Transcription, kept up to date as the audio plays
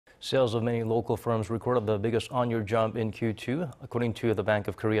Sales of many local firms recorded the biggest on-year jump in Q2. According to the Bank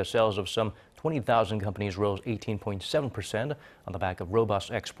of Korea, sales of some 20,000 companies rose 18.7% on the back of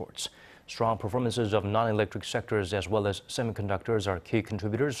robust exports. Strong performances of non-electric sectors as well as semiconductors are key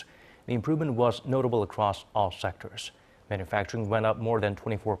contributors. The improvement was notable across all sectors. Manufacturing went up more than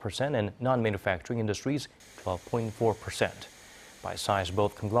 24% and non-manufacturing industries 12.4%. By size,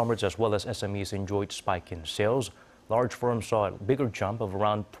 both conglomerates as well as SMEs enjoyed spike in sales. Large firms saw a bigger jump of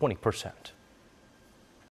around 20%.